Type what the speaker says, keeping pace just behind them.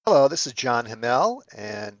Hello, this is John Hamel,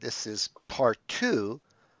 and this is part two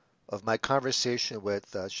of my conversation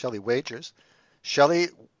with Shelley Wagers. Shelley,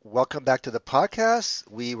 welcome back to the podcast.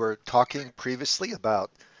 We were talking previously about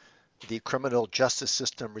the criminal justice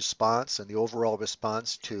system response and the overall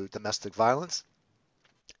response to domestic violence,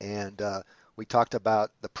 and we talked about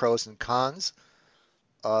the pros and cons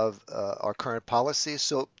of our current policy.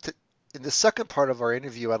 In the second part of our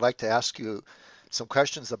interview, I'd like to ask you some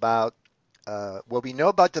questions about what we know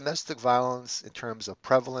about domestic violence in terms of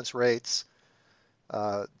prevalence rates,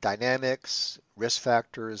 dynamics, risk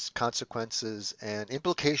factors, consequences, and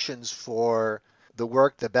implications for the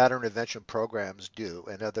work that batterer intervention programs do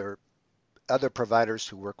and other providers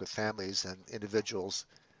who work with families and individuals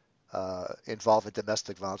involved in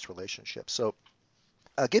domestic violence relationships.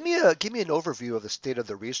 Give me an overview of the state of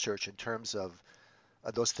the research in terms of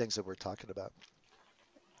those things that we're talking about.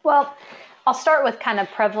 Well, I'll start with kind of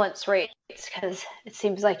prevalence rates because it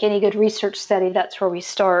seems like any good research study, that's where we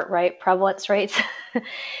start, right? Prevalence rates.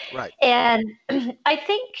 Right. And I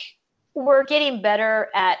think we're getting better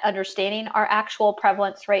at understanding our actual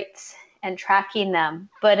prevalence rates and tracking them.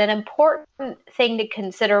 But an important thing to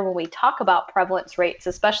consider when we talk about prevalence rates,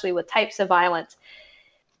 especially with types of violence,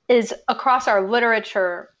 is across our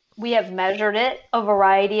literature, we have measured it a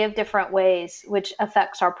variety of different ways, which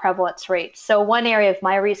affects our prevalence rates. So one area of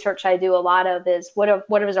my research I do a lot of is what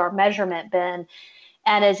has our measurement been,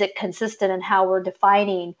 and is it consistent in how we're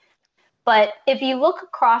defining. But if you look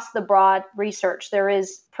across the broad research, there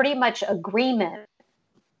is pretty much agreement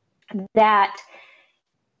that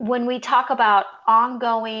when we talk about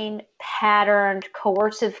ongoing patterned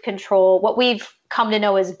coercive control, what we've come to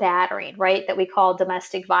know as battering, right, that we call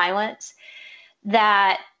domestic violence,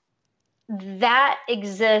 that that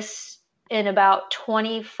exists in about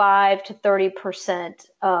 25 to 30%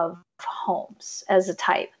 of homes as a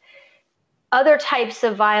type. Other types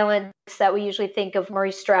of violence that we usually think of,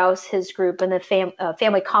 Murray Strauss, his group in the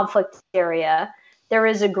family conflict area, there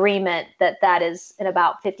is agreement that that is in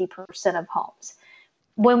about 50% of homes.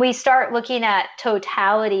 When we start looking at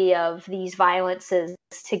totality of these violences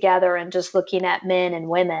together and just looking at men and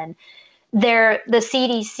women, the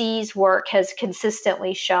CDC's work has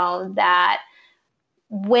consistently shown that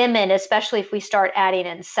women, especially if we start adding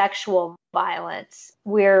in sexual violence,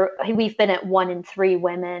 we've been at 1 in 3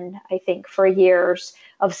 women, I think, for years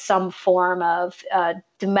of some form of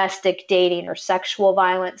domestic dating or sexual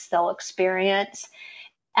violence they'll experience,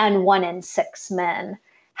 and 1 in 6 men.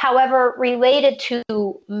 However, related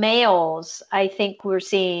to males, I think we're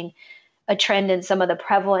seeing a trend in some of the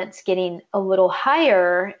prevalence getting a little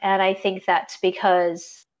higher, and I think that's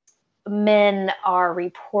because men are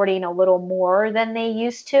reporting a little more than they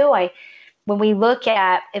used to. When we look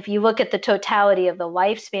at, if you look at the totality of the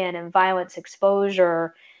lifespan and violence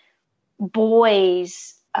exposure,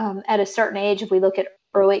 boys at a certain age, if we look at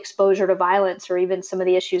early exposure to violence or even some of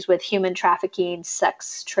the issues with human trafficking,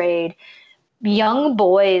 sex trade, young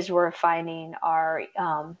boys we're finding are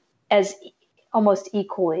as almost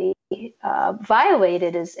equally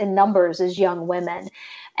violated as in numbers as young women.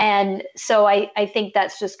 And so I think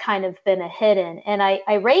that's just kind of been a hidden. And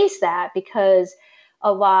I raise that because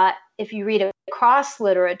a lot, if you read across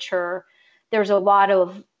literature, there's a lot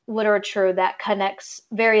of literature that connects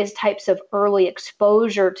various types of early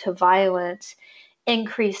exposure to violence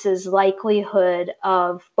increases likelihood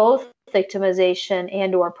of both victimization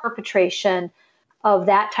and or perpetration of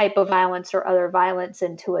that type of violence or other violence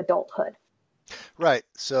into adulthood. Right.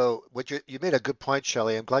 So you made a good point,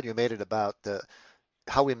 Shelley. I'm glad you made it about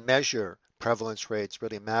how we measure prevalence rates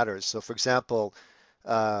really matters. So, for example,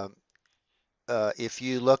 um, if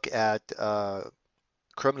you look at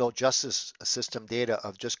criminal justice system data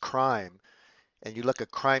of just crime, and you look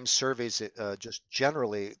at crime surveys just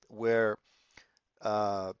generally, where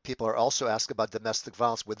people are also asked about domestic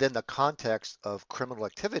violence within the context of criminal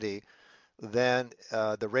activity, then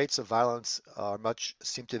the rates of violence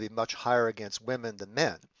seem to be much higher against women than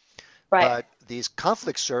men. Right. But these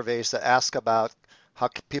conflict surveys that ask about how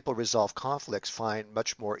people resolve conflicts find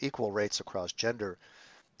much more equal rates across gender.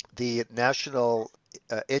 The National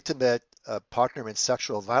Intimate Partner in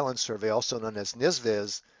Sexual Violence Survey, also known as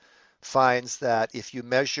NISVIS, finds that if you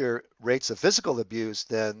measure rates of physical abuse,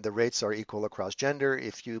 then the rates are equal across gender.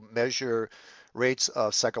 If you measure rates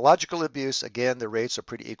of psychological abuse, again, the rates are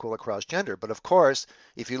pretty equal across gender. But of course,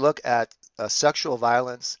 if you look at sexual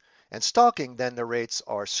violence and stalking, then the rates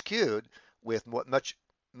are skewed with much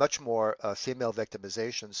more female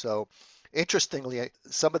victimization. So interestingly,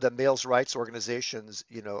 some of the males' rights organizations,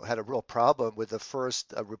 had a real problem with the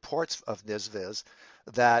first reports of NISVIS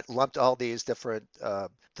that lumped all these different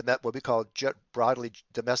what we call broadly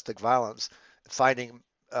domestic violence, finding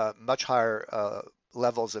much higher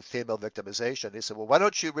levels of female victimization. They said, well, why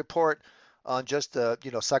don't you report on just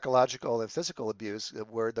psychological and physical abuse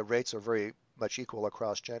where the rates are very much equal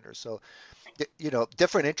across genders. So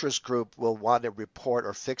different interest group will want to report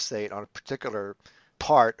or fixate on a particular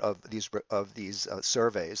part of these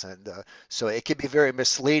surveys, and so it can be very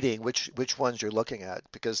misleading which ones you're looking at,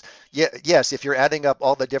 because yes, if you're adding up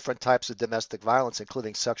all the different types of domestic violence,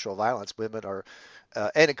 including sexual violence, women are,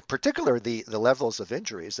 and in particular the levels of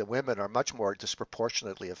injuries, that women are much more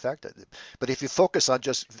disproportionately affected. But if you focus on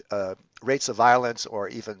just rates of violence or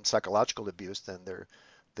even psychological abuse, then they're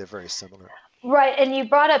very similar. Right, and you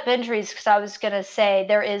brought up injuries because I was going to say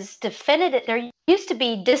there used to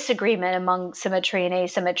be disagreement among symmetry and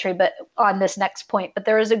asymmetry, but on this next point, but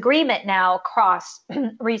there is agreement now across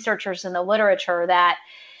researchers in the literature that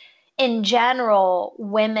in general,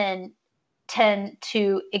 women tend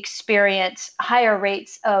to experience higher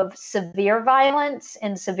rates of severe violence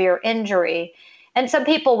and severe injury. And some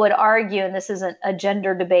people would argue, and this isn't a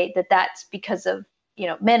gender debate, that that's because of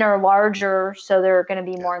men are larger, so they're going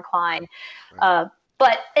to be more inclined. Right.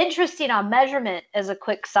 But interesting on measurement as a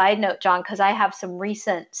quick side note, John, because I have some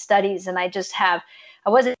recent studies and I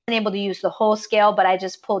wasn't able to use the whole scale, but I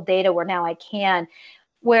just pulled data where now I can,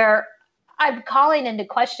 where I'm calling into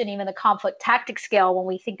question even the conflict tactic scale when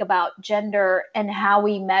we think about gender and how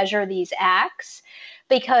we measure these acts,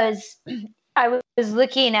 because I was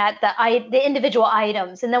looking at the individual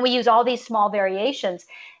items, and then we use all these small variations.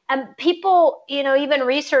 And people, even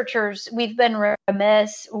researchers, we've been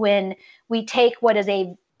remiss when we take what is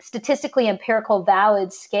a statistically empirical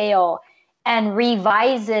valid scale and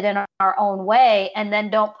revise it in our own way and then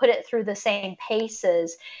don't put it through the same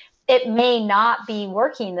paces. It may not be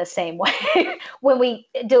working the same way when we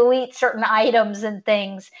delete certain items and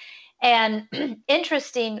things. And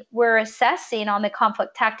interesting, we're assessing on the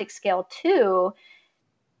conflict tactic scale too,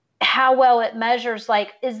 how well it measures,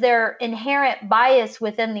 like, is there inherent bias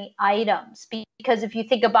within the items? Because if you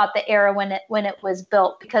think about the era when it was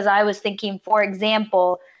built, because I was thinking, for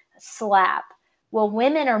example, slap. Well,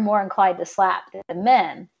 women are more inclined to slap than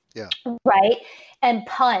men. Yeah. Right? And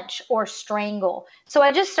punch or strangle. So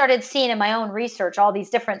I just started seeing in my own research all these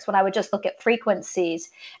differences when I would just look at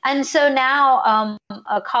frequencies. And so now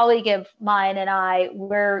a colleague of mine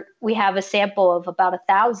and we have a sample of about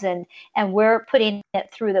 1,000, and we're putting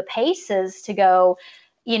it through the paces to go,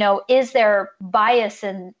 is there bias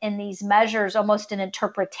in these measures, almost an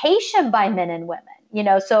interpretation by men and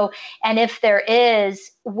women, so, and if there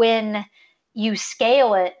is, when you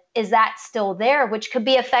scale it, is that still there, which could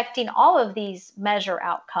be affecting all of these measure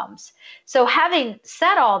outcomes. So having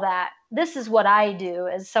said all that, this is what I do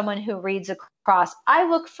as someone who reads across. I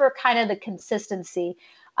look for kind of the consistency.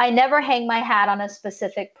 I never hang my hat on a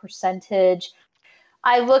specific percentage.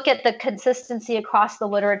 I look at the consistency across the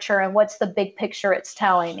literature and what's the big picture it's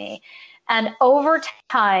telling me. And over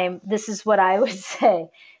time, this is what I would say.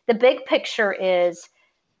 The big picture is,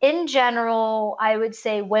 in general, I would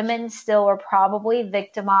say women still are probably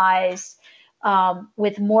victimized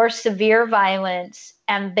with more severe violence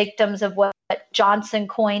and victims of what Johnson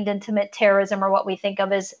coined intimate terrorism, or what we think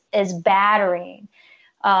of as battering,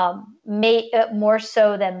 more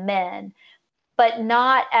so than men, but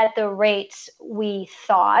not at the rates we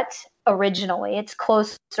thought originally. It's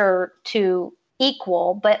closer to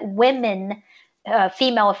equal, but women,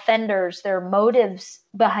 female offenders, their motives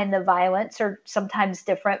behind the violence are sometimes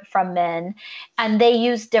different from men, and they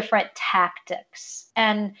use different tactics.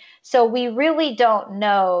 And so we really don't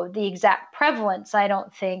know the exact prevalence, I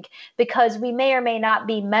don't think, because we may or may not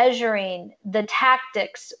be measuring the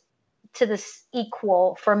tactics to this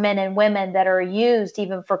equal for men and women that are used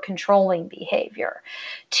even for controlling behavior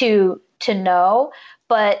to know.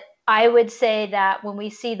 But I would say that when we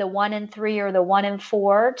see the 1 in 3 or the 1 in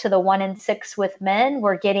 4 to the 1 in 6 with men,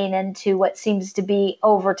 we're getting into what seems to be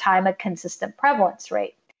over time a consistent prevalence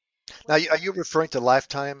rate. Now, are you referring to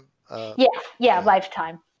lifetime? Yeah,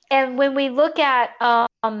 lifetime. And when we look at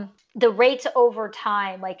the rates over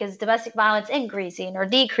time, like is domestic violence increasing or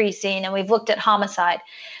decreasing, and we've looked at homicide,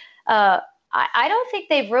 I don't think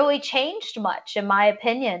they've really changed much, in my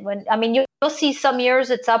opinion. You'll see some years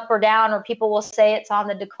it's up or down, or people will say it's on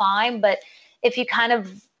the decline. But if you kind of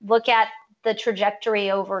look at the trajectory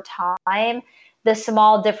over time, the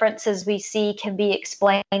small differences we see can be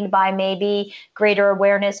explained by maybe greater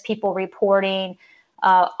awareness, people reporting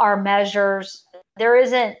our measures.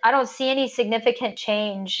 I don't see any significant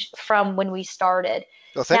change from when we started.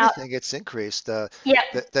 Well, if anything, it's increased. The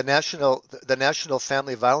National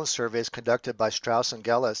Family Violence Surveys conducted by Strauss and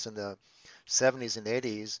Gellis in the 70s and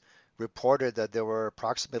 80s reported that there were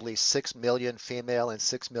approximately 6 million female and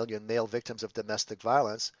 6 million male victims of domestic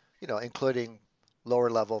violence, including lower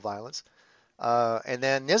level violence. And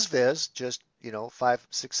then NISVIS just, 5,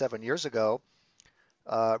 6, 7 years ago,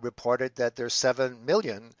 reported that there's 7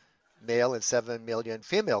 million male and 7 million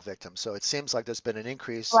female victims. So it seems like there's been an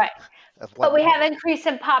increase Right. of But 1 we have million. increase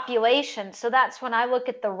in population. So that's when I look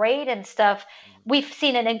at the rate and stuff, we've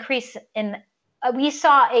seen an increase in, we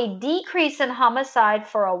saw a decrease in homicide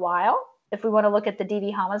for a while, if we want to look at the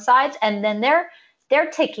DV homicides, and then they're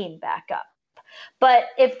ticking back up. But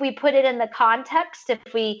if we put it in the context, if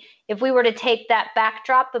we were to take that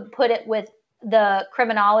backdrop and put it with the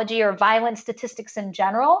criminology or violence statistics in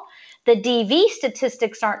general, the DV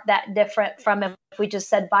statistics aren't that different from if we just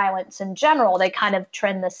said violence in general. They kind of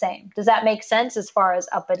trend the same. Does that make sense as far as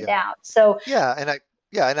up and Yeah. down? So Yeah,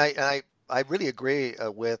 and I really agree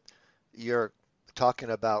with your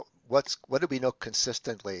talking about what do we know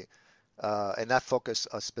consistently, and not focus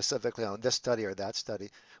specifically on this study or that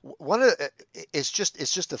study. One of it's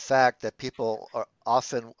just the fact that people are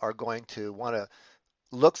often are going to want to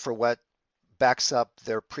look for what backs up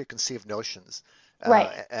their preconceived notions,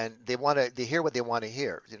 right, and they hear what they want to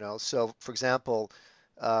hear. So for example,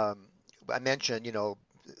 um, I mentioned,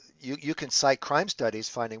 you can cite crime studies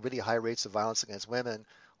finding really high rates of violence against women,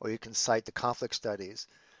 or you can cite the conflict studies.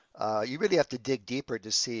 You really have to dig deeper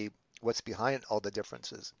to see what's behind all the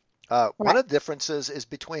differences. One right. of the differences is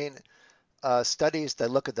between studies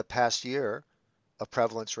that look at the past year of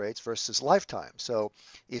prevalence rates versus lifetime. So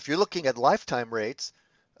if you're looking at lifetime rates,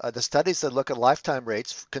 the studies that look at lifetime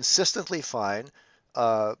rates consistently find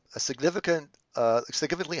a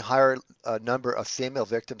significantly higher number of female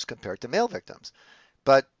victims compared to male victims.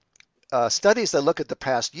 But studies that look at the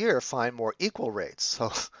past year find more equal rates.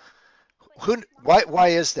 So why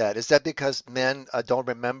is that? Is that because men don't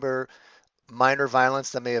remember minor violence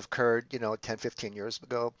that may have occurred, 10, 15 years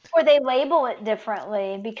ago? Or they label it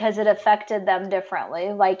differently because it affected them differently,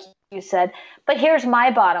 like you said. But here's my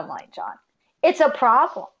bottom line, John. It's a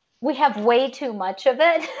problem. We have way too much of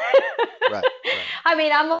it. Right, right. I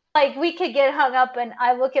mean, I'm like, we could get hung up, and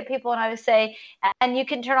I look at people and I would say, and you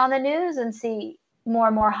can turn on the news and see more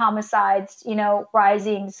and more homicides,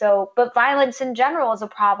 rising. So, but violence in general is a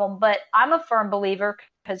problem. But I'm a firm believer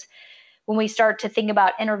because when we start to think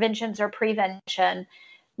about interventions or prevention,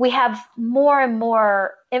 we have more and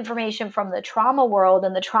more information from the trauma world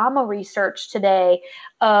and the trauma research today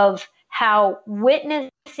of how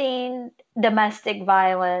witnessing domestic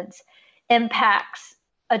violence impacts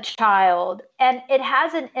a child, and it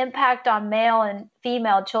has an impact on male and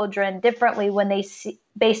female children differently when they see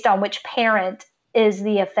based on which parent is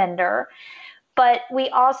the offender. But we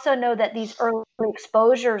also know that these early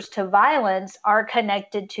exposures to violence are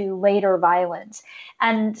connected to later violence.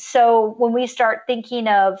 And so when we start thinking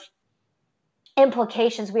of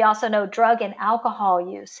implications, we also know drug and alcohol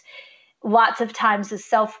use lots of times is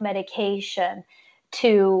self-medication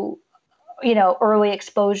to early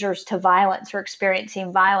exposures to violence or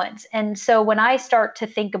experiencing violence. And so when I start to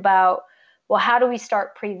think about, well, how do we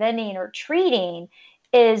start preventing or treating,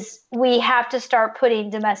 is we have to start putting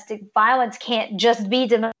domestic violence can't just be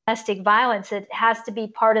domestic violence. It has to be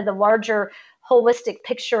part of the larger holistic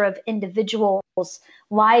picture of individuals'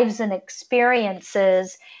 lives and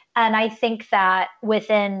experiences. And I think that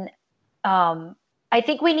I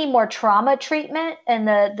think we need more trauma treatment and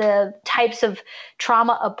the types of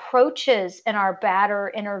trauma approaches in our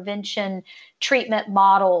batter intervention treatment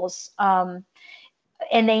models. And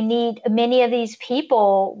many of these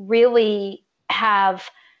people really have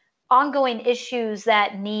ongoing issues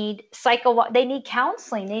that need they need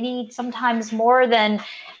counseling. They need sometimes more than,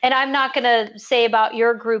 and I'm not going to say about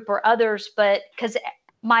your group or others, but because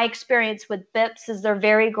my experience with BIPs is they're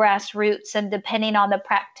very grassroots, and depending on the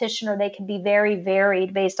practitioner, they can be very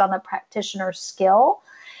varied based on the practitioner's skill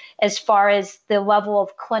as far as the level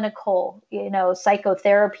of clinical,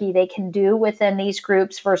 psychotherapy they can do within these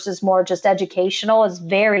groups versus more just educational is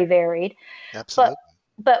very varied. But Absolutely.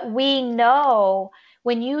 but we know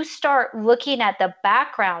when you start looking at the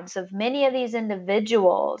backgrounds of many of these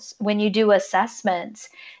individuals, when you do assessments,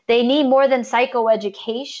 they need more than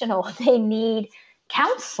psychoeducational. They need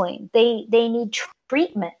counseling. They need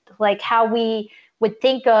treatment, like how we would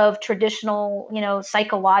think of traditional,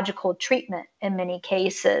 psychological treatment in many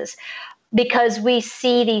cases, because we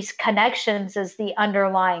see these connections as the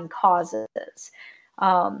underlying causes.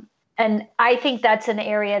 And I think that's an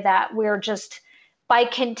area that we're just, by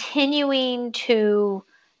continuing to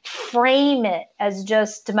frame it as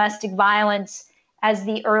just domestic violence, as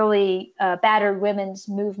the early battered women's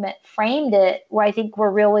movement framed it, where I think we're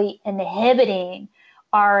really inhibiting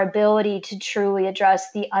our ability to truly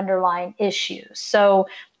address the underlying issues. So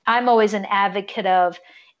I'm always an advocate of,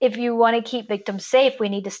 if you want to keep victims safe, we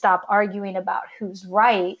need to stop arguing about who's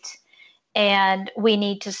right. And we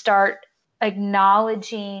need to start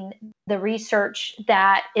acknowledging the research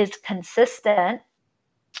that is consistent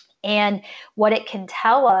and what it can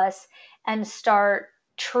tell us, and start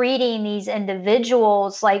treating these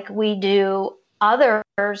individuals like we do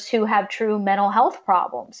others who have true mental health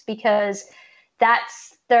problems, because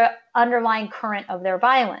that's the underlying current of their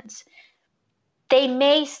violence. They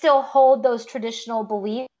may still hold those traditional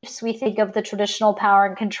beliefs. We think of the traditional power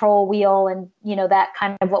and control wheel and, that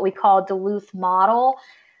kind of what we call Duluth model.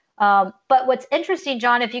 But what's interesting,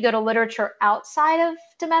 John, if you go to literature outside of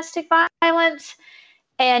domestic violence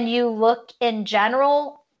and you look in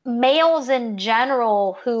general, males in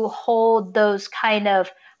general who hold those kind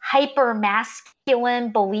of hyper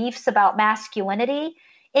masculine beliefs about masculinity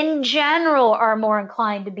in general are more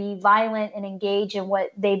inclined to be violent and engage in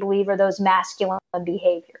what they believe are those masculine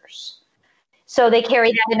behaviors. So they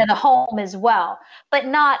carry that into the home as well. But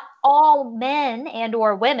not all men and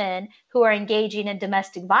or women who are engaging in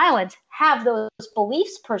domestic violence have those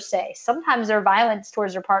beliefs per se. Sometimes their violence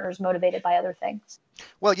towards their partner is motivated by other things.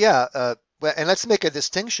 Well, yeah, and let's make a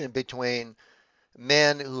distinction between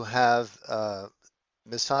men who have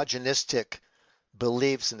misogynistic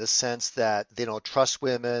beliefs in the sense that they don't trust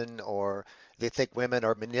women, or they think women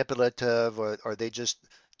are manipulative, or they just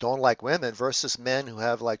don't like women, versus men who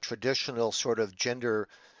have like traditional sort of gender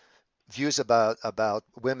views about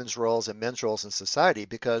women's roles and men's roles in society.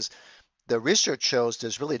 Because the research shows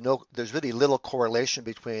there's really little correlation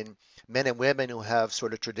between men and women who have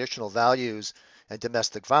sort of traditional values and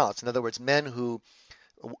domestic violence. In other words, men who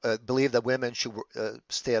believe that women should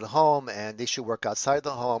stay at home and they should work outside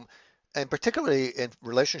the home, and particularly in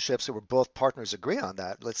relationships where both partners agree on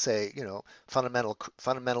that. Let's say,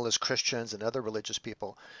 fundamentalist Christians and other religious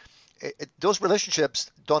people. Those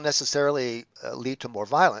relationships don't necessarily lead to more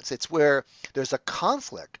violence. It's where there's a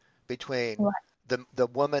conflict between the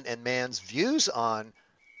woman and man's views on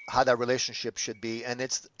how that relationship should be, and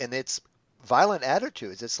its violent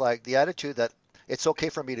attitudes. It's like the attitude that it's okay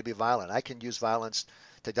for me to be violent. I can use violence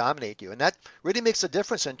to dominate you, and that really makes a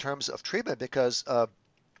difference in terms of treatment, because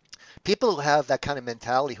people who have that kind of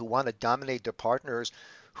mentality, who want to dominate their partners,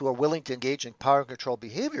 who are willing to engage in power and control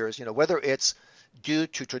behaviors, whether it's due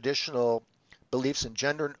to traditional beliefs in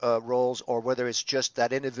gender roles, or whether it's just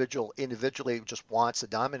that individually just wants to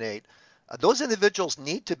dominate, those individuals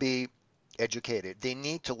need to be educated. They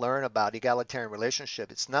need to learn about egalitarian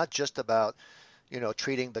relationship. It's not just about,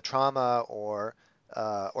 treating the trauma or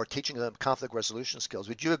teaching them conflict resolution skills.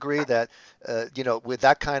 Would you agree that, with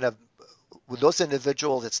that kind of, with those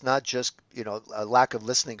individuals, it's not just, a lack of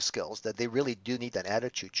listening skills, that they really do need that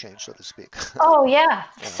attitude change, so to speak? Oh, yeah.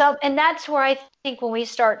 So, and that's where I think when we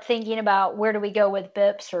start thinking about where do we go with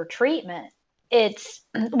BIPs or treatment,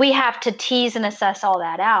 we have to tease and assess all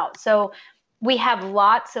that out. So we have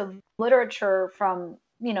lots of literature from,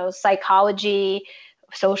 psychology,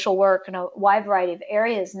 social work, and a wide variety of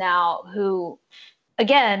areas now who,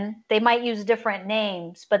 again, they might use different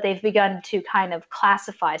names, but they've begun to kind of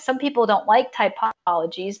classify. Some people don't like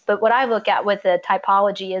typologies, but what I look at with a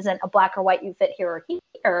typology isn't a black or white, you fit here or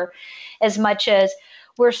here, as much as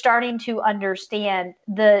we're starting to understand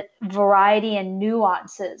the variety and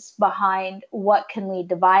nuances behind what can lead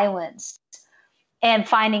to violence and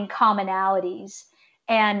finding commonalities.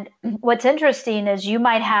 And what's interesting is you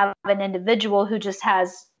might have an individual who just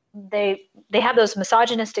has they have those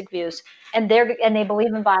misogynistic views, and they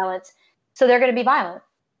believe in violence, so they're going to be violent.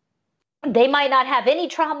 They might not have any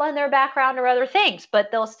trauma in their background or other things,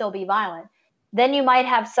 but they'll still be violent. Then you might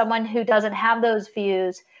have someone who doesn't have those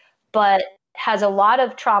views, but has a lot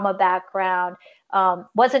of trauma background,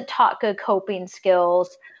 wasn't taught good coping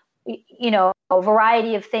skills, a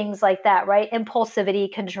variety of things like that, right?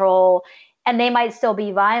 Impulsivity, control, and they might still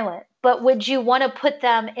be violent. But would you want to put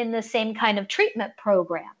them in the same kind of treatment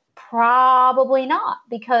program? Probably not,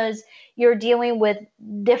 because you're dealing with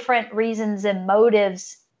different reasons and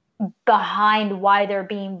motives behind why they're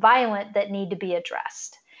being violent that need to be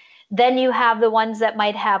addressed. Then you have the ones that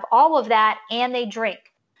might have all of that and they drink.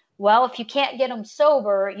 Well, if you can't get them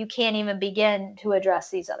sober, you can't even begin to address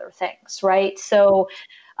these other things, right? So,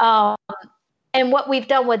 and what we've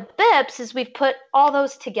done with BIPs is we've put all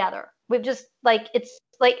those together. We've just it's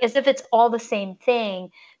like as if it's all the same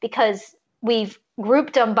thing, because we've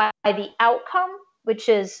grouped them by the outcome, which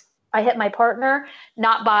is I hit my partner,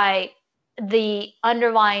 not by the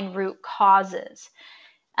underlying root causes.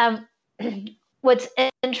 What's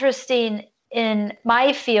interesting in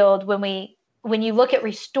my field when we when you look at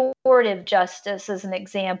restorative justice as an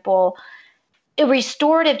example,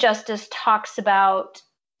 restorative justice talks about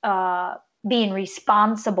being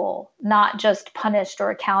responsible, not just punished or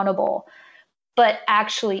accountable, but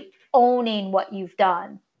actually owning what you've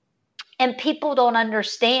done. And people don't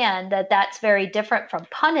understand that that's very different from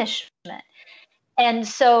punishment. And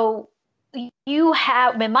so you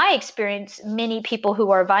have, in my experience, many people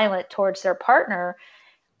who are violent towards their partner,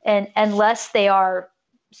 and unless they are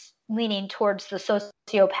leaning towards the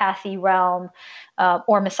sociopathy realm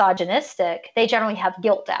or misogynistic, they generally have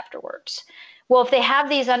guilt afterwards. Well, if they have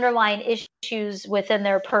these underlying issues within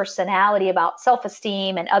their personality about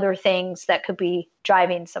self-esteem and other things that could be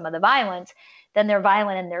driving some of the violence, then they're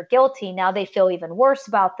violent and they're guilty. Now they feel even worse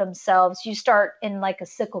about themselves. You start in like a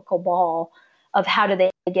cyclical ball of how do they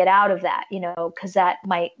get out of that, because that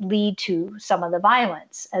might lead to some of the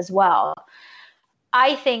violence as well.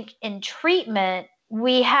 I think in treatment,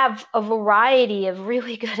 we have a variety of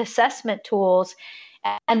really good assessment tools,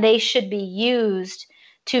 and they should be used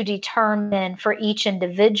to determine for each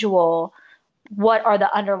individual what are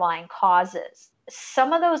the underlying causes.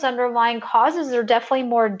 Some of those underlying causes are definitely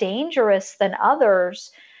more dangerous than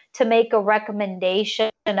others to make a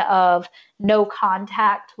recommendation of no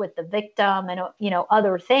contact with the victim and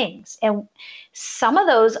other things. And some of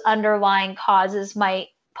those underlying causes might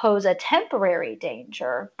pose a temporary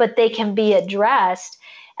danger, but they can be addressed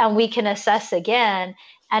and we can assess again.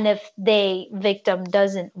 And if the victim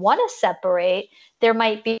doesn't want to separate, there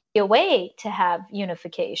might be a way to have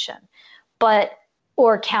unification,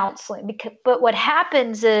 or counseling. But what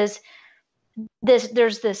happens is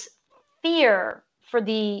there's this fear for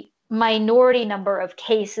the minority number of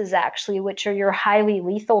cases, actually, which are your highly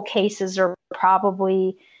lethal cases, are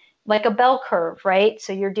probably like a bell curve, right?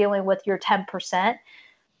 So you're dealing with your 10%.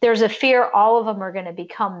 There's a fear all of them are going to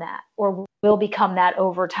become that or will become that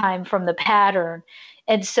over time from the pattern.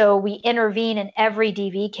 And so we intervene in every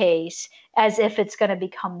DV case as if it's going to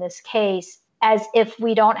become this case, as if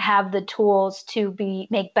we don't have the tools to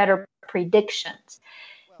make better predictions.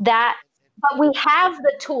 But we have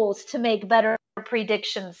the tools to make better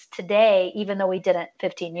predictions today, even though we didn't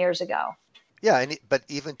 15 years ago. Yeah, but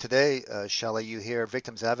even today, Shelley, you hear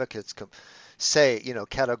victims advocates say,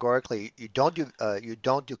 categorically, you don't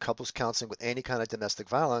do couples counseling with any kind of domestic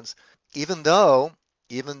violence, even though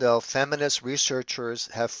feminist researchers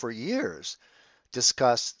have for years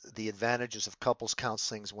discussed the advantages of couples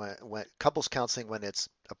counseling when it's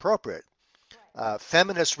appropriate.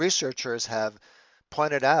 Feminist researchers have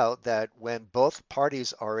pointed out that when both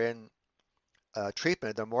parties are in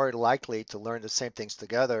treatment, they're more likely to learn the same things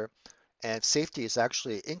together, and safety is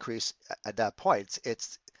actually increased at that point.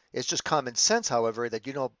 It's just common sense, however, that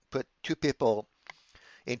you don't put two people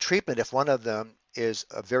in treatment if one of them is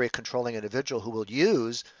a very controlling individual who will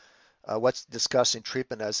use what's discussed in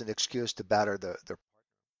treatment as an excuse to batter their.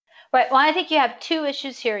 Right. Well, I think you have two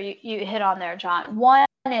issues here you hit on there, John. One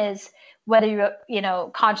is whether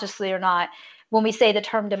you consciously or not, when we say the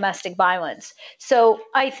term domestic violence. So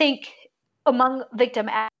I think among victim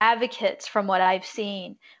advocates, from what I've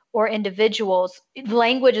seen, or individuals,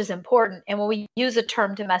 language is important. And when we use the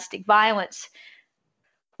term domestic violence,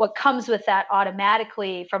 what comes with that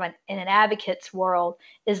automatically in an advocate's world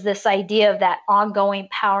is this idea of that ongoing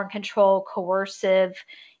power and control, coercive.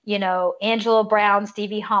 Angela Brown's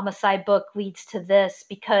DV homicide book leads to this,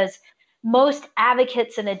 because most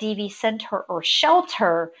advocates in a DV center or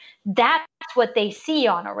shelter, that's what they see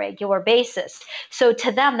on a regular basis. So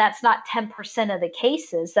to them, that's not 10% of the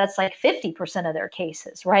cases. That's like 50% of their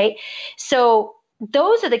cases, right? So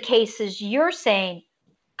those are the cases you're saying,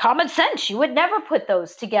 common sense, you would never put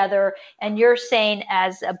those together. And you're saying,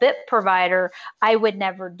 as a BIP provider, I would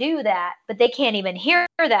never do that. But they can't even hear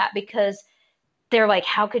that, because they're like,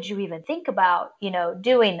 how could you even think about,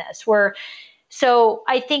 doing this? So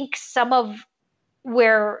I think some of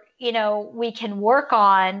where, we can work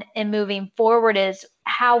on in moving forward is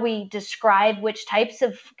how we describe which types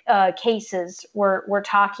of cases we're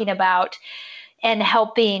talking about, and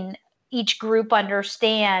helping each group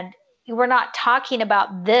understand we're not talking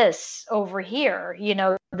about this over here,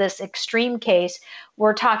 this extreme case.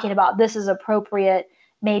 We're talking about this is appropriate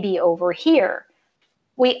maybe over here.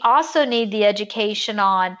 We also need the education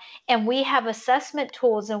on, and we have assessment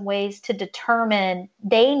tools and ways to determine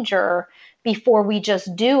danger before we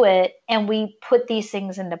just do it, and we put these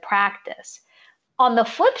things into practice. On the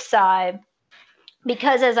flip side,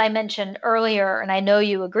 because as I mentioned earlier, and I know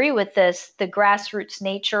you agree with this, the grassroots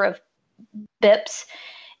nature of BIPs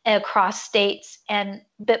across states and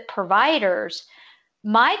BIP providers,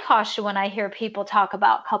 my caution when I hear people talk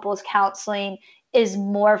about couples counseling is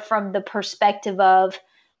more from the perspective of,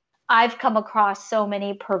 I've come across so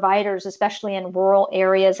many providers, especially in rural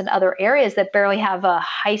areas and other areas, that barely have a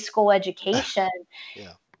high school education.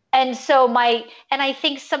 Yeah. And and I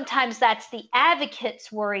think sometimes that's the advocate's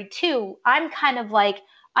worry too. I'm kind of like,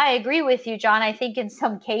 I agree with you, John. I think in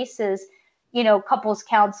some cases, couples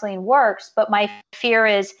counseling works, but my fear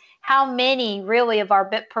is how many really of our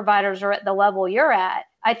BIP providers are at the level you're at.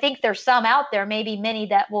 I think there's some out there, maybe many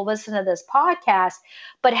that will listen to this podcast,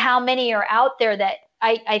 but how many are out there that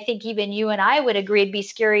I think even you and I would agree it'd be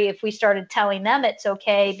scary if we started telling them it's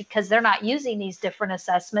okay because they're not using these different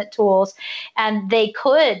assessment tools and they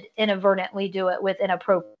could inadvertently do it with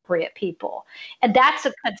inappropriate people. And that's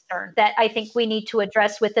a concern that I think we need to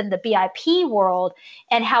address within the BIP world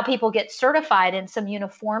and how people get certified in some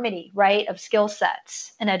uniformity, right, of skill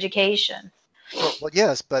sets and education. Well,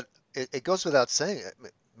 yes, but it goes without saying.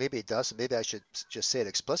 Maybe it doesn't. Maybe I should just say it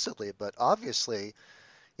explicitly. But obviously,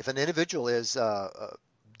 if an individual is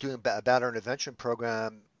doing a battery intervention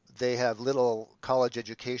program, they have little college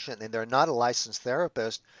education and they're not a licensed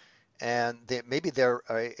therapist, and maybe they're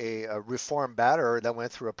a reformed batterer that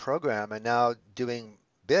went through a program and now doing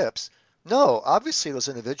BIPs. No, obviously those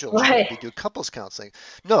individuals shouldn't be Right. doing couples counseling.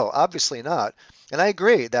 No, obviously not. And I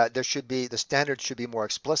agree that the standards should be more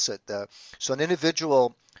explicit. So an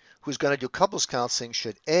individual who's going to do couples counseling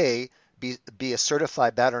should be a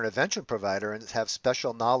certified battery intervention provider and have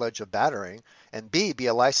special knowledge of battering, and B, be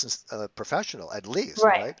a licensed professional at least,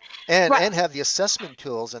 Right. right? And Right. and have the assessment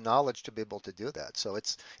tools and knowledge to be able to do that. So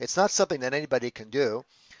it's not something that anybody can do.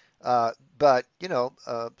 But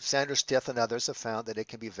Sandra Stith and others have found that it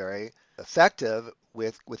can be very effective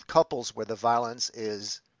with couples where the violence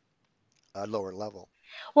is a lower level.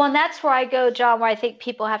 Well, and that's where I go, John, where I think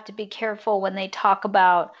people have to be careful when they talk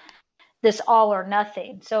about this all or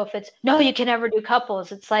nothing. So if it's no, you can never do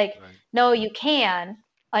couples, it's like, Right. no, you can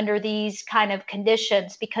under these kind of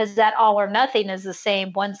conditions because that all or nothing is the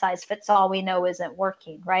same one size fits all we know isn't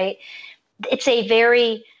working, right? It's a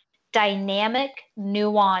very dynamic,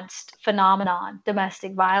 nuanced phenomenon,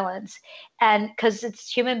 domestic violence, and because it's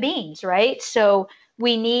human beings, right? So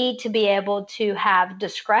we need to be able to have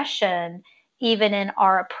discretion even in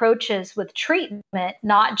our approaches with treatment,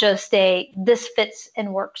 not just a this fits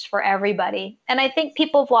and works for everybody. And I think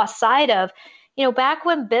people have lost sight of, back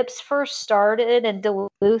when BIPs first started in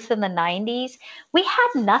Duluth in the 90s, we had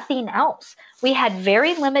nothing else. We had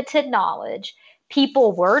very limited knowledge.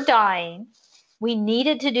 People were dying. We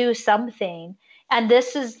needed to do something. And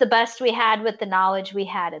this is the best we had with the knowledge we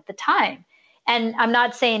had at the time. And I'm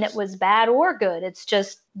not saying it was bad or good. It's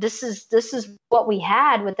just this is what we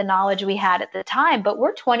had with the knowledge we had at the time. But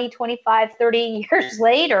we're 20, 25, 30 years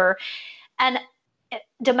later, and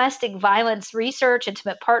domestic violence research,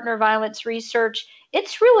 intimate partner violence research,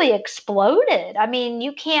 it's really exploded. I mean,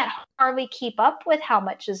 you can't hardly keep up with how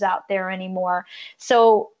much is out there anymore.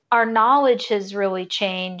 So our knowledge has really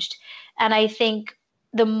changed. And I think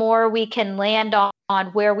the more we can land on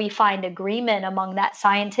where we find agreement among that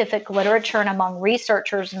scientific literature and among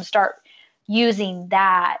researchers and start using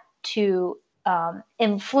that to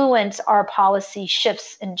influence our policy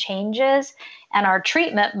shifts and changes and our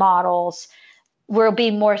treatment models, we'll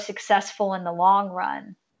be more successful in the long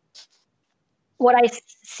run. What I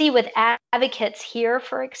see with advocates here,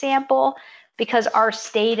 for example, because our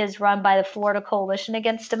state is run by the Florida Coalition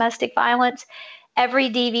Against Domestic Violence, every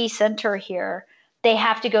DV center here, they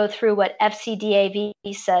have to go through what FCDAV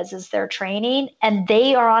says is their training, and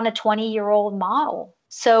they are on a 20-year-old model.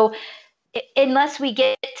 So unless we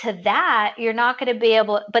get to that, you're not going to be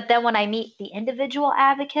able. But then when I meet the individual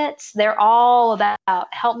advocates, they're all about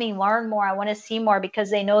help me learn more. I want to see more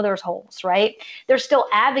because they know there's holes, right? They're still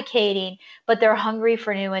advocating, but they're hungry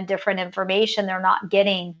for new and different information they're not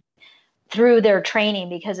getting through their training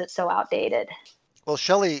because it's so outdated. Well,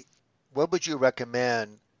 Shelley, what would you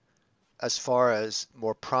recommend as far as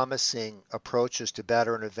more promising approaches to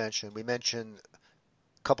battery intervention? We mentioned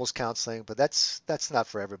couples counseling, but that's not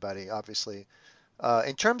for everybody, obviously.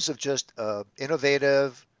 In terms of just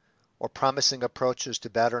innovative or promising approaches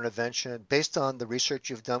to battery intervention, based on the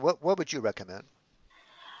research you've done, what would you recommend?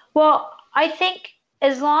 Well, I think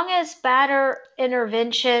as long as batter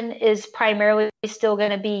intervention is primarily still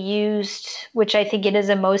going to be used, which I think it is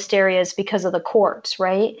in most areas because of the courts,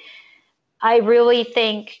 right? I really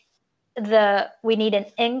think we need an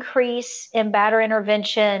increase in batter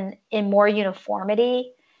intervention in more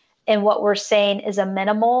uniformity, and what we're saying is a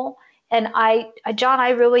minimal. And John, I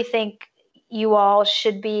really think you all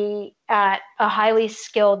should be at a highly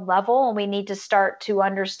skilled level, and we need to start to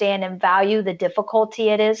understand and value the difficulty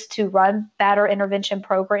it is to run batter intervention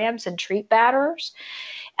programs and treat batters.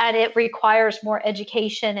 and it requires more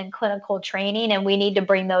education and clinical training, and we need to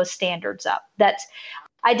bring those standards up.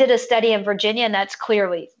 I did a study in Virginia, and that's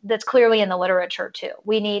clearly in the literature too.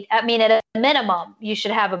 We need, I mean, at a minimum, you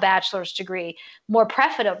should have a bachelor's degree, more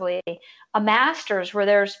preferably a master's where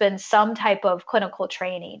there's been some type of clinical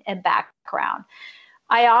training and background.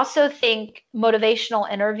 I also think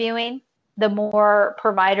motivational interviewing, the more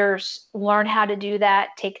providers learn how to do that,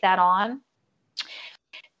 take that on,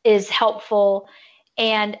 is helpful.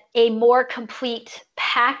 And a more complete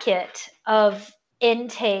packet of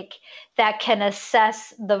intake that can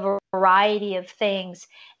assess the variety of things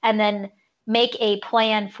and then make a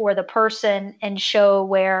plan for the person and show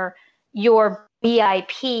where your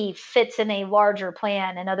BIP fits in a larger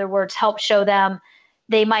plan. In other words, help show them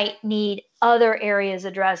they might need other areas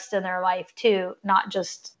addressed in their life too, not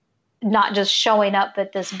just showing up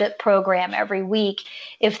at this BIP program every week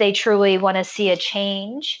if they truly want to see a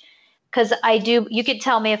change. Because you could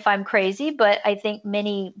tell me if I'm crazy, but I think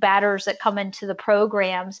many batters that come into the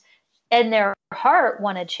programs in their heart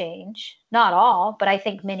want to change. Not all, but I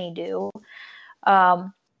think many do.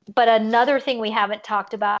 But another thing we haven't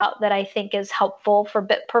talked about that I think is helpful for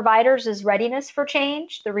BIP providers is readiness for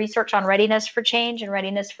change, the research on readiness for change and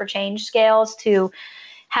readiness for change scales to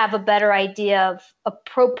have a better idea of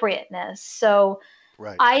appropriateness. So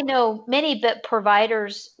Right. I know many BIP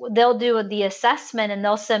providers, they'll do the assessment and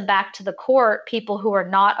they'll send back to the court people who are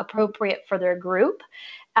not appropriate for their group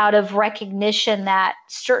out of recognition that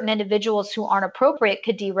certain individuals who aren't appropriate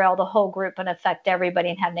could derail the whole group and affect everybody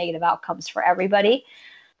and have negative outcomes for everybody.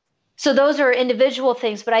 So those are individual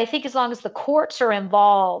things, but I think as long as the courts are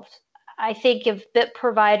involved, I think if BIP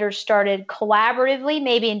providers started collaboratively,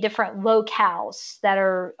 maybe in different locales that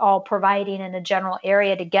are all providing in a general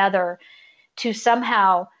area together, to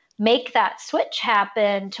somehow make that switch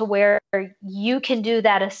happen to where you can do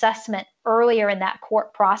that assessment earlier in that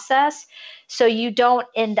court process so you don't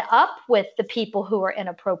end up with the people who are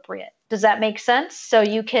inappropriate. Does that make sense? So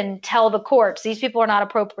you can tell the courts, these people are not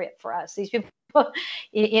appropriate for us. These people,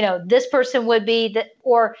 this person would be,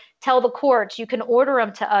 or tell the courts, you can order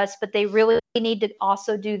them to us, but they really need to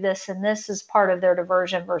also do this, and this is part of their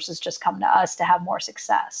diversion versus just come to us to have more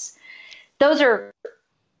success. Those are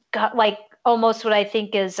like almost what I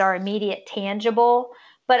think is our immediate tangible.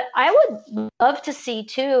 But I would love to see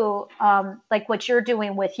too, like what you're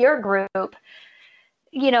doing with your group,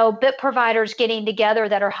 BIP providers getting together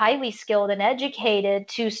that are highly skilled and educated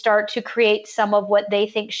to start to create some of what they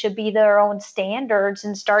think should be their own standards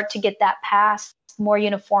and start to get that passed more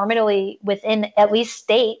uniformly within at least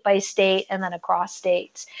state by state and then across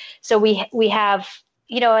states. So we have,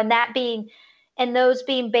 and those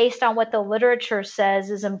being based on what the literature says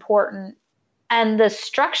is important. And the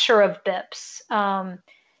structure of BIPs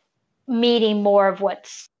meeting more of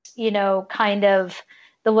what's, kind of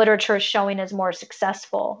the literature is showing as more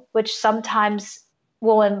successful, which sometimes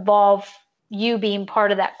will involve you being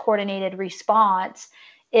part of that coordinated response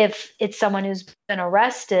if it's someone who's been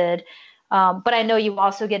arrested. But I know you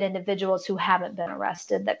also get individuals who haven't been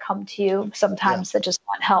arrested that come to you sometimes that just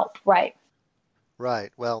want help. Right.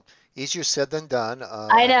 Right. Well, easier said than done.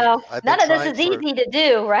 I know. None of this is easy to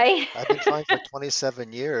do, right? I've been trying for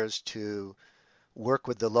 27 years to work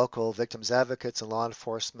with the local victims advocates and law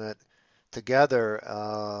enforcement together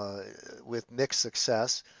with mixed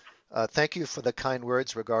success. Thank you for the kind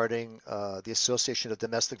words regarding the Association of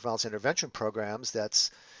Domestic Violence Intervention Programs.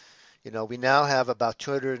 We now have about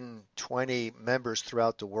 220 members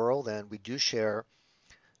throughout the world, and we do share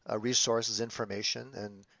resources, information,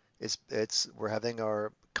 and we're having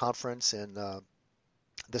our conference in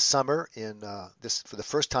this summer for the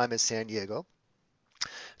first time in San Diego.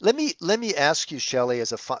 Let me ask you, Shelley,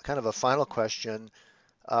 as kind of a final question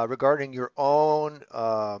regarding your own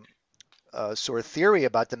sort of theory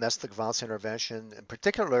about domestic violence intervention, in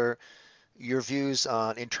particular, your views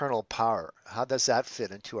on internal power. How does that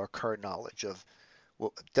fit into our current knowledge of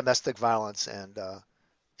domestic violence and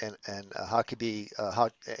how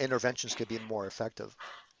interventions could be more effective?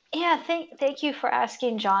 Yeah, thank you for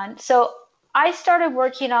asking, John. So I started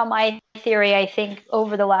working on my theory, I think,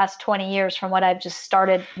 over the last 20 years from what I've just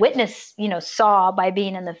saw by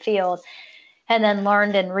being in the field and then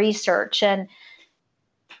learned in research. And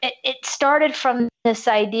it started from this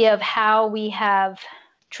idea of how we have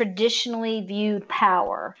traditionally viewed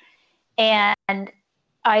power. And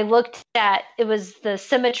I looked at, the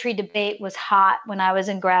symmetry debate was hot when I was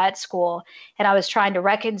in grad school, and I was trying to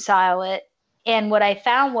reconcile it. And what I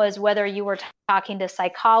found was whether you were talking to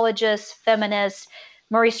psychologists, feminists,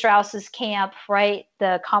 Murray Strauss's camp, right,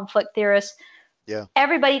 the conflict theorists,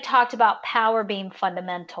 everybody talked about power being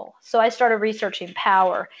fundamental. So I started researching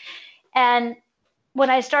power. And when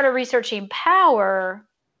I started researching power,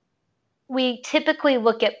 we typically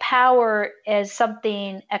look at power as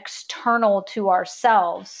something external to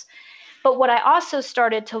ourselves. But what I also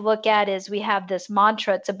started to look at is we have this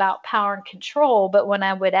mantra, it's about power and control. But when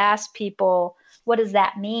I would ask people, what does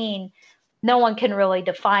that mean? No one can really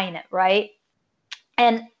define it, right?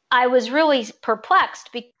 And I was really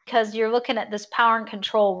perplexed because you're looking at this power and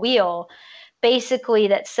control wheel, basically,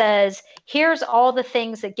 that says, here's all the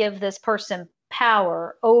things that give this person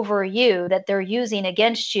power over you that they're using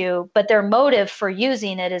against you, but their motive for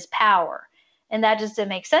using it is power. And that just didn't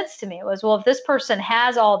make sense to me. It was, well, if this person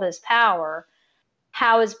has all this power,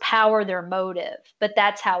 how is power their motive? But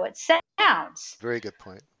that's how it sounds. Very good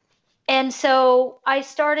point. And so I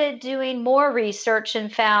started doing more research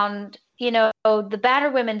and found, the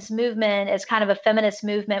battered women's movement as kind of a feminist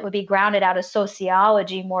movement would be grounded out of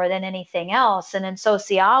sociology more than anything else. And in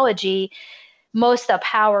sociology, most of the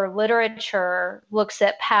power literature looks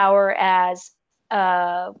at power as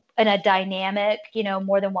in a dynamic,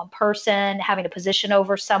 more than one person having a position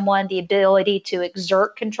over someone, the ability to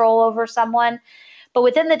exert control over someone. But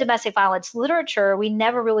within the domestic violence literature, we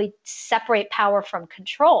never really separate power from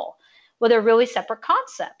control. Well, they're really separate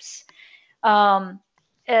concepts.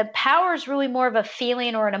 Power is really more of a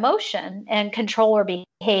feeling or an emotion, and control are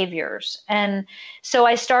behaviors. And so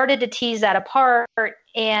I started to tease that apart.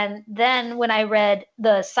 And then when I read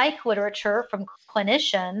the psych literature from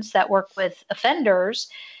clinicians that work with offenders,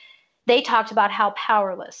 they talked about how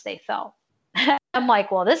powerless they felt. I'm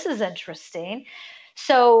like, well, this is interesting.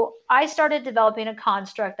 So I started developing a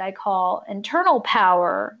construct I call internal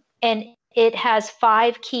power, and it has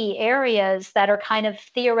 5 key areas that are kind of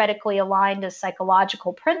theoretically aligned to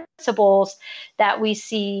psychological principles that we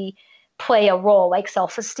see play a role, like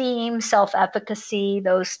self-esteem, self-efficacy,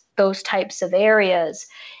 those types of areas.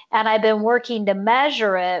 And I've been working to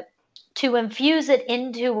measure it, to infuse it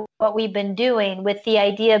into what we've been doing, with the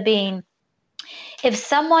idea being, if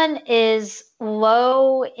someone is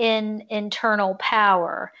low in internal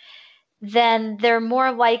power, then they're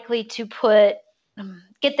more likely to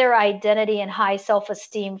get their identity and high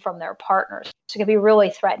self-esteem from their partners. So it can be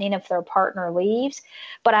really threatening if their partner leaves.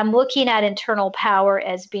 But I'm looking at internal power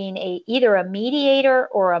as being either a mediator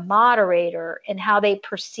or a moderator in how they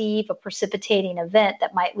perceive a precipitating event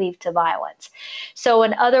that might lead to violence. So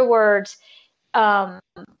in other words,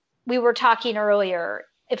 we were talking earlier,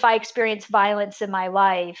 if I experience violence in my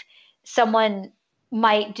life, someone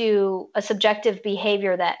might do a subjective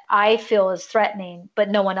behavior that I feel is threatening, but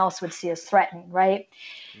no one else would see as threatening, right?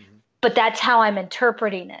 Mm-hmm. But that's how I'm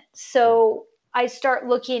interpreting it. So I start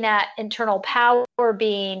looking at internal power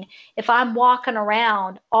being, if I'm walking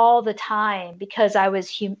around all the time because I was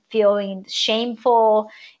feeling shameful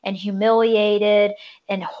and humiliated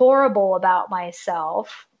and horrible about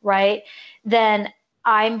myself, right? Then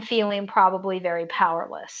I'm feeling probably very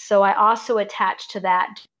powerless. So I also attach to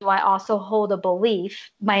that. Do I also hold a belief,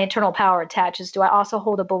 my internal power attaches, do I also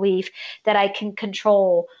hold a belief that I can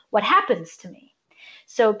control what happens to me?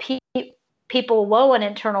 So people low in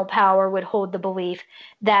internal power would hold the belief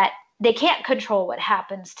that they can't control what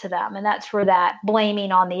happens to them. And that's where that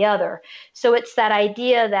blaming on the other. So it's that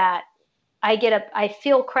idea that I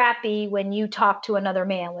feel crappy when you talk to another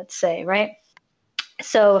man, let's say, right?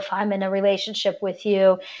 So if I'm in a relationship with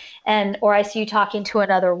you or I see you talking to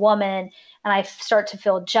another woman and I start to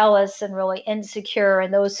feel jealous and really insecure,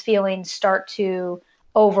 and those feelings start to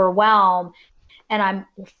overwhelm, and I'm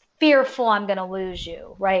fearful I'm going to lose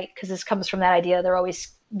you, right? Because this comes from that idea,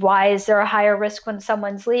 why is there a higher risk when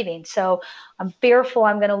someone's leaving? So I'm fearful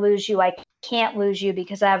I'm going to lose you. I can't lose you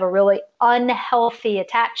because I have a really unhealthy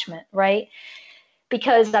attachment, right?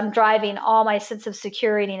 Because I'm driving all my sense of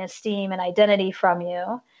security and esteem and identity from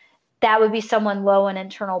you. That would be someone low in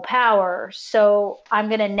internal power. So I'm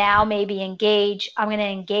going to now maybe engage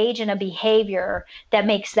in a behavior that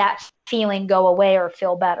makes that feeling go away or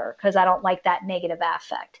feel better because I don't like that negative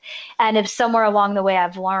affect. And if somewhere along the way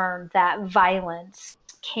I've learned that violence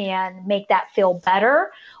can make that feel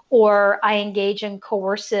better, or I engage in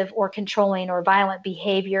coercive or controlling or violent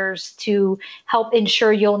behaviors to help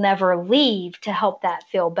ensure you'll never leave to help that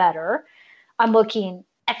feel better, I'm looking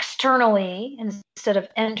externally instead of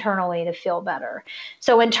internally to feel better.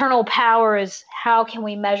 So internal power is, how can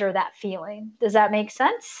we measure that feeling? Does that make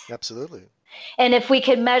sense? Absolutely. And if we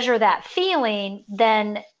can measure that feeling,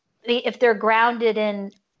 then if they're grounded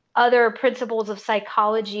in other principles of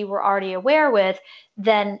psychology we're already aware with,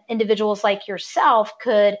 then individuals like yourself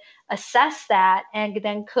could assess that and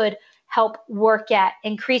then could help work at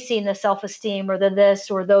increasing the self-esteem or the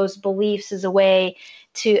this or those beliefs as a way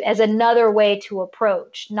to, as another way to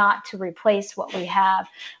approach, not to replace what we have,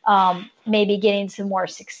 maybe getting some more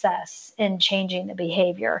success in changing the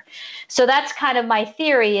behavior. So that's kind of my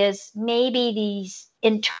theory, is maybe these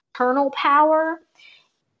internal power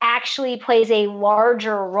actually plays a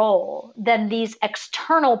larger role than these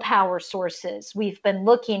external power sources we've been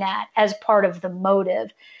looking at as part of the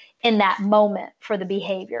motive in that moment for the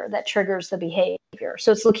behavior that triggers the behavior.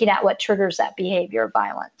 So it's looking at what triggers that behavior of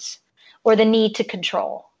violence or the need to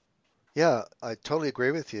control. Yeah, I totally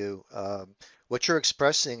agree with you. What you're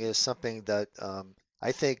expressing is something that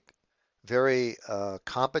I think very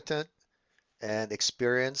competent and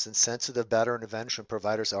experienced and sensitive battery intervention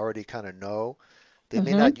providers already kind of know. They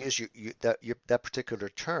may Mm-hmm. not use that particular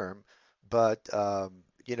term, but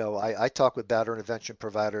I talk with battery intervention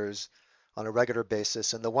providers on a regular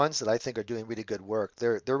basis, and the ones that I think are doing really good work,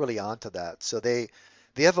 they're really onto that. So they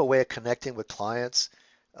have a way of connecting with clients,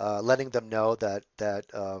 letting them know that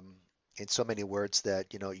in so many words that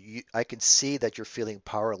I can see that you're feeling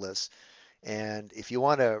powerless, and if you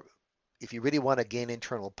really want to gain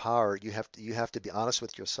internal power, you have to be honest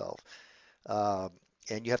with yourself. Um,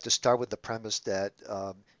 and you have to start with the premise that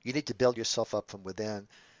you need to build yourself up from within.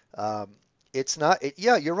 Um, it's not,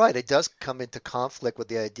 yeah, you're right. It does come into conflict with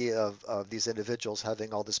the idea of these individuals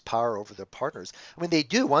having all this power over their partners. I mean, they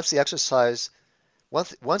do once they exercise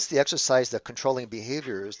the controlling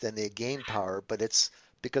behaviors, then they gain power, but it's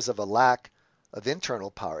because of a lack of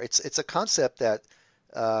internal power. It's a concept that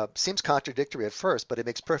seems contradictory at first, but it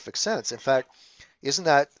makes perfect sense. In fact, isn't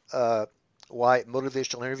that why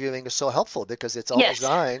motivational interviewing is so helpful? Because it's all Yes.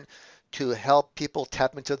 designed to help people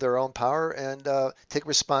tap into their own power and take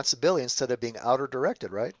responsibility instead of being outer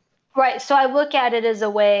directed, right? Right. So I look at it as a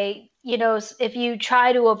way, if you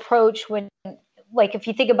try to approach when, like, if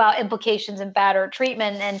you think about implications in batter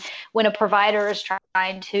treatment, and when a provider is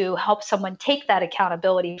trying to help someone take that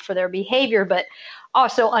accountability for their behavior, but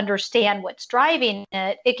also understand what's driving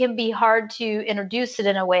it, it can be hard to introduce it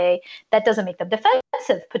in a way that doesn't make them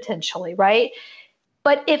defensive potentially, right?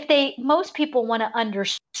 But most people want to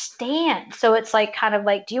understand. So it's like, kind of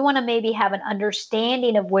like, do you want to maybe have an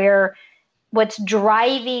understanding of what's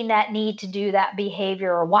driving that need to do that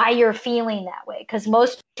behavior, or why you're feeling that way? Because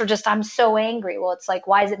most are just, I'm so angry. Well, it's like,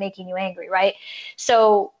 why is it making you angry, right?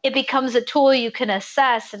 So it becomes a tool you can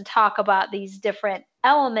assess and talk about these different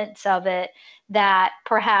elements of it, that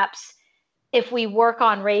perhaps if we work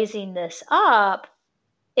on raising this up,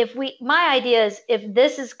 my idea is, if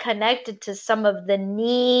this is connected to some of the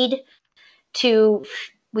need to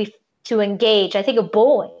we to engage. I think of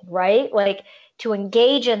bowling, right? Like, to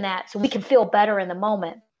engage in that so we can feel better in the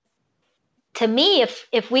moment. To me,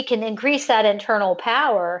 if we can increase that internal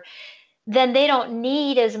power, then they don't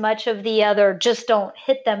need as much of the other, just don't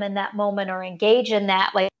hit them in that moment or engage in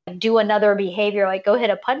that, like do another behavior, like go hit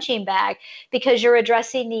a punching bag, because you're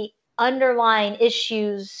addressing the underlying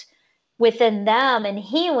issues within them and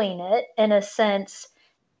healing it in a sense,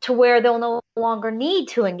 to where they'll no longer need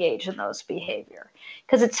to engage in those behavior.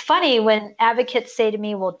 Because it's funny when advocates say to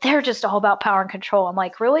me, well, they're just all about power and control. I'm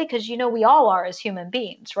like, really? Because we all are as human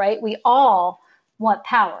beings, right? We all want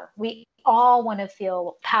power. We all want to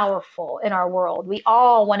feel powerful in our world. We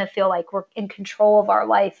all want to feel like we're in control of our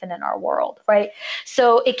life and in our world, right?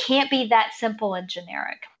 So it can't be that simple and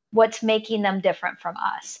generic. What's making them different from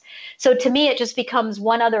us? So to me, it just becomes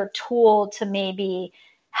one other tool to maybe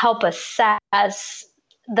help assess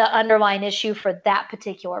the underlying issue for that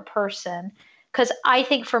particular person. Because I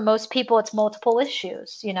think for most people, it's multiple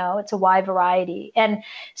issues, it's a wide variety. And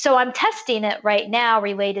so I'm testing it right now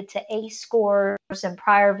related to ACE scores and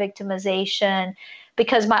prior victimization,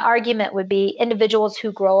 because my argument would be individuals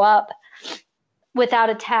who grow up without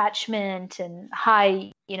attachment and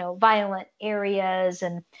high, violent areas,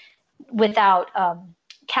 and without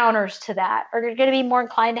counters to that, are going to be more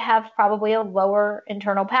inclined to have probably a lower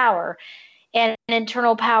internal power. And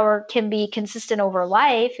internal power can be consistent over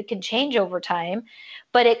life. It can change over time,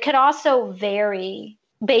 but it could also vary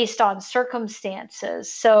based on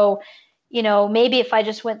circumstances. So, maybe if I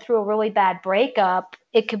just went through a really bad breakup,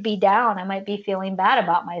 it could be down. I might be feeling bad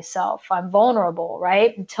about myself. I'm vulnerable,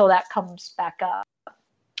 right? Until that comes back up.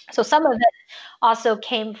 So some of it also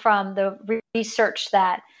came from the research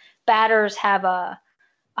that batters have a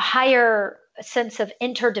higher sense of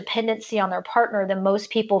interdependency on their partner than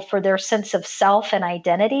most people for their sense of self and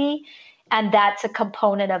identity. And that's a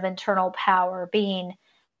component of internal power, being,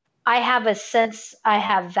 I have a sense I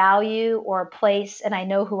have value or a place, and I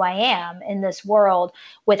know who I am in this world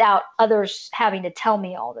without others having to tell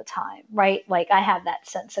me all the time, right? Like, I have that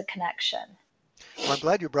sense of connection. Well, I'm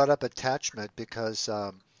glad you brought up attachment because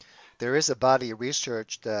there is a body of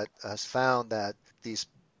research that has found that these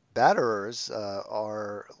batterers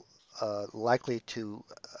are likely to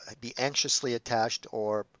be anxiously attached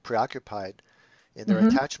or preoccupied in their Hmm.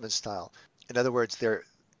 attachment style. In other words, they're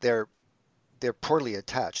they're poorly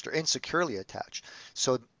attached or insecurely attached.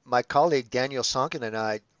 So my colleague Daniel Sonkin and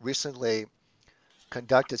I recently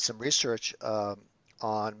conducted some research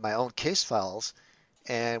on my own case files,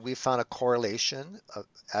 and we found a correlation,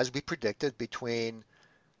 as we predicted, between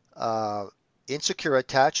uh, insecure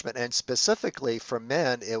attachment, and specifically for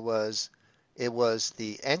men, it was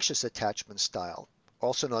the anxious attachment style,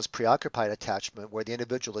 also known as preoccupied attachment, where the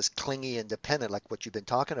individual is clingy and dependent, like what you've been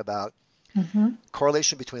talking about. Hmm.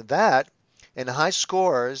 Correlation between that and high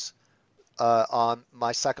scores on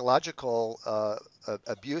my psychological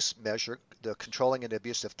abuse measure, the controlling and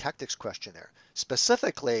abusive tactics questionnaire,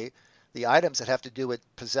 specifically the items that have to do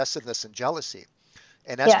with possessiveness and jealousy.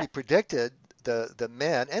 And as Yeah. we predicted, the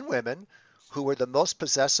men and women who were the most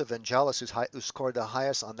possessive and jealous, who scored the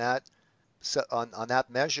highest on that on that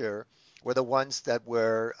measure, were the ones that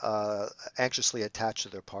were anxiously attached to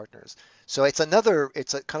their partners. So it's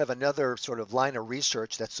a kind of another sort of line of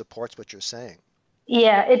research that supports what you're saying.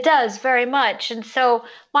 Yeah, it does very much. And so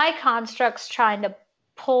my construct's trying to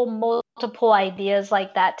pull multiple ideas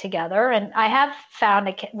like that together. And I have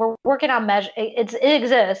found we're working on measure. It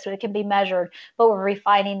exists, it can be measured, but we're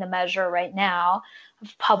refining the measure right now.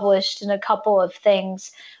 I've published in a couple of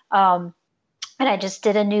things. Um, and I just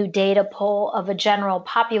did a new data poll of a general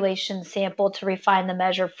population sample to refine the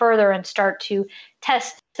measure further and start to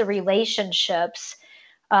test the relationships.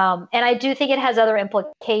 And I do think it has other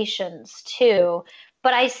implications too,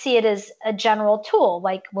 but I see it as a general tool.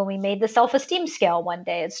 Like when we made the self-esteem scale one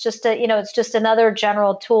day, it's just it's just another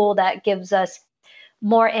general tool that gives us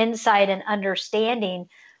more insight and understanding.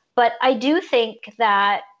 But I do think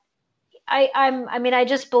that I mean, I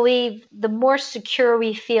just believe the more secure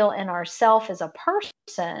we feel in ourselves as a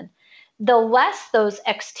person, the less those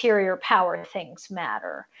exterior power things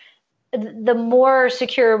matter. The more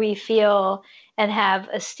secure we feel and have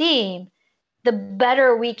esteem, the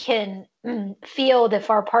better we can feel if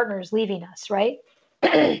our partner is leaving us, right?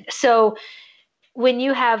 So when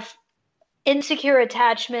you have insecure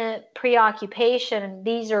attachment, preoccupation,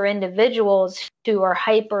 these are individuals who are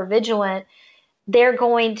hyper vigilant. They're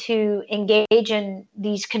going to engage in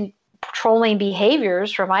these controlling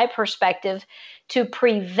behaviors, from my perspective, to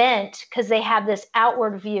prevent, because they have this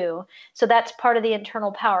outward view. So that's part of the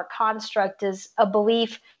internal power construct, is a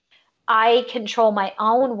belief I control my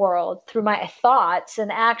own world through my thoughts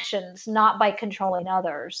and actions, not by controlling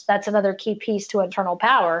others. That's another key piece to internal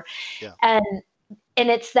power. Yeah. And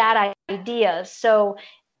it's that idea. So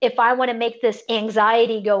if I want to make this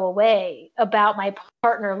anxiety go away about my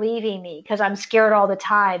partner leaving me because I'm scared all the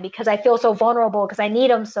time, because I feel so vulnerable, because I need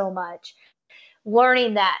them so much,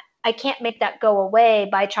 learning that I can't make that go away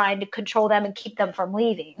by trying to control them and keep them from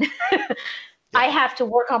leaving. Yeah. I have to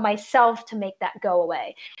work on myself to make that go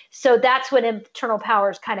away. So that's what internal power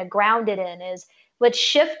is kind of grounded in, is let's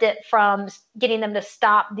shift it from getting them to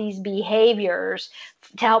stop these behaviors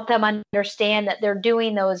to help them understand that they're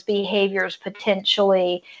doing those behaviors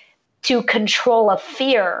potentially to control a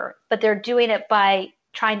fear, but they're doing it by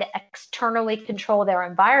trying to externally control their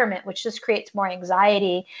environment, which just creates more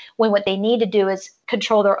anxiety, when what they need to do is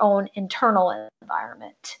control their own internal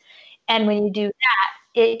environment. And when you do that,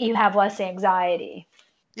 you have less anxiety.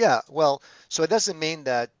 Yeah, well, so it doesn't mean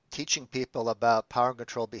that teaching people about power and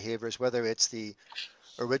control behaviors, whether it's the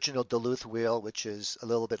original Duluth wheel, which is a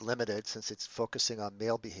little bit limited since it's focusing on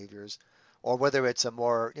male behaviors, or whether it's a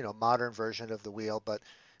more, modern version of the wheel, but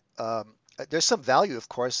there's some value, of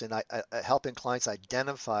course, in helping clients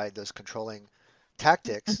identify those controlling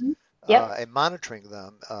tactics Mm-hmm. Yep. and monitoring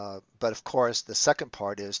them. But of course, the second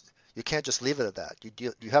part is you can't just leave it at that.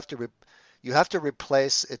 You have to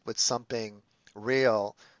replace it with something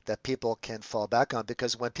real that people can fall back on,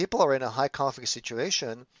 because when people are in a high conflict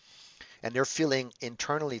situation and they're feeling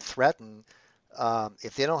internally threatened,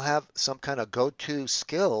 if they don't have some kind of go-to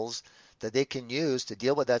skills that they can use to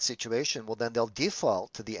deal with that situation, well, then they'll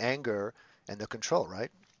default to the anger and the control, right?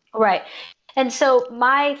 Right. And so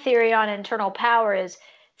my theory on internal power is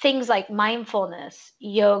things like mindfulness,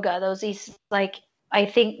 yoga, these like, I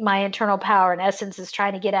think my internal power in essence is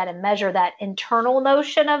trying to get at and measure that internal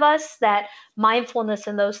notion of us that mindfulness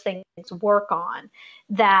and those things work on.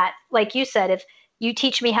 That, like you said, if you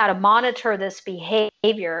teach me how to monitor this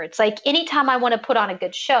behavior, it's like anytime I want to put on a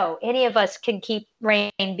good show, any of us can keep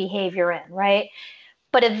rein behavior in, right?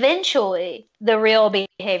 But eventually the real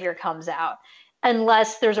behavior comes out,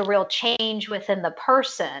 unless there's a real change within the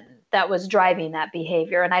person. that was driving that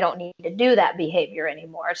behavior, and I don't need to do that behavior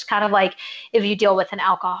anymore. It's kind of like if you deal with an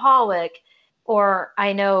alcoholic, or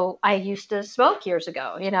I know I used to smoke years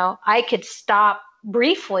ago, I could stop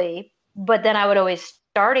briefly, but then I would always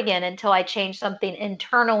start again until I changed something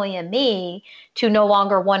internally in me to no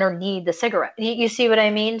longer want or need the cigarette. You see what I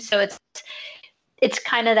mean? So it's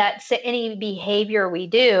kind of that any behavior we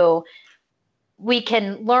do, we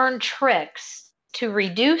can learn tricks to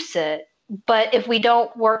reduce it. But if we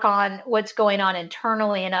don't work on what's going on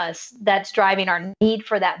internally in us that's driving our need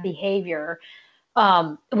for that behavior,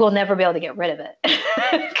 we'll never be able to get rid of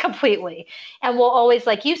it completely. And we'll always,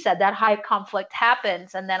 like you said, that high conflict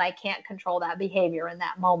happens, and then I can't control that behavior in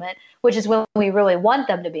that moment, which is when we really want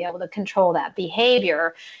them to be able to control that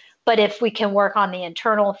behavior. But if we can work on the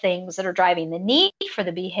internal things that are driving the need for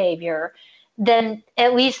the behavior, then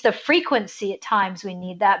at least the frequency at times we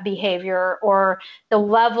need that behavior, or the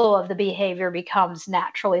level of the behavior becomes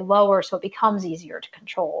naturally lower, so it becomes easier to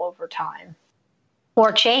control over time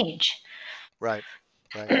or change. Right,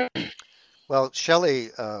 right. Well,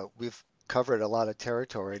 Shelley, we've covered a lot of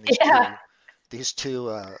territory in Yeah. these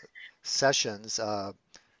two sessions.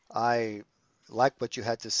 I like what you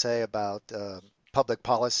had to say about public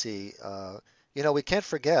policy. We can't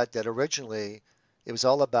forget that originally it was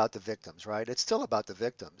all about the victims, right? It's still about the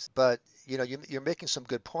victims. But, you're making some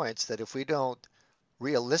good points that if we don't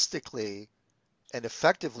realistically and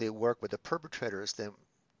effectively work with the perpetrators, then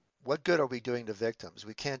what good are we doing to victims?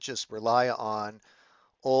 We can't just rely on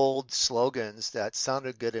old slogans that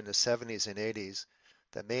sounded good in the 70s and 80s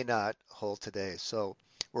that may not hold today. So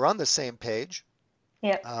we're on the same page.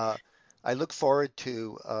 Yep. I look forward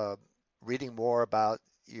to reading more about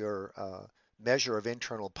your measure of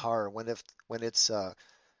internal power. When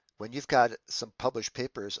you've got some published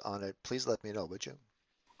papers on it, please let me know, would you?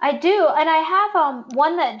 I do, and I have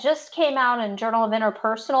one that just came out in Journal of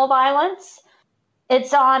Interpersonal Violence.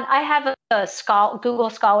 It's on. I have a Google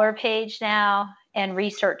Scholar page now and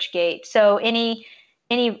ResearchGate. So any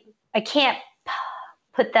I can't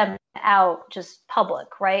put them out just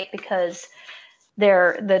public, right? Because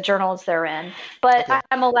they're the journals they're in. But Okay.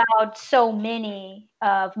 I'm allowed so many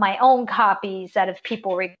of my own copies that if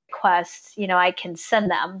people request, I can send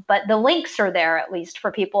them. But the links are there at least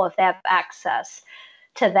for people if they have access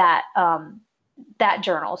to that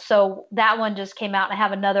journal. So that one just came out, and I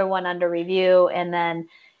have another one under review. And then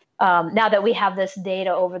now that we have this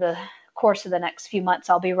data over the course of the next few months,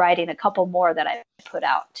 I'll be writing a couple more that I put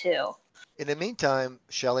out too. In the meantime,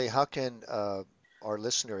 Shelley, how can our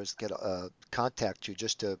listeners get contact you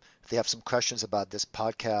just to if they have some questions about this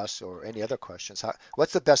podcast or any other questions?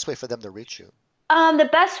 What's the best way for them to reach you? The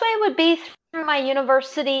best way would be through my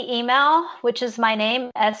university email, which is my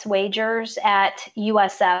name,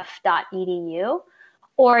 swagers@usf.edu.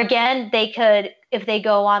 Or again, they could, if they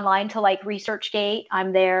go online to like ResearchGate,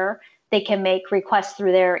 I'm there. They can make requests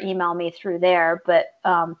through there, email me through there. But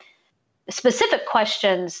specific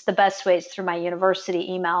questions, the best way is through my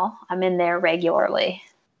university email. I'm in there regularly.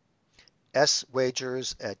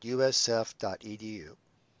 swagers@usf.edu.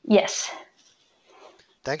 Yes.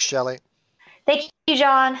 Thanks, Shelley. Thank you,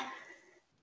 John.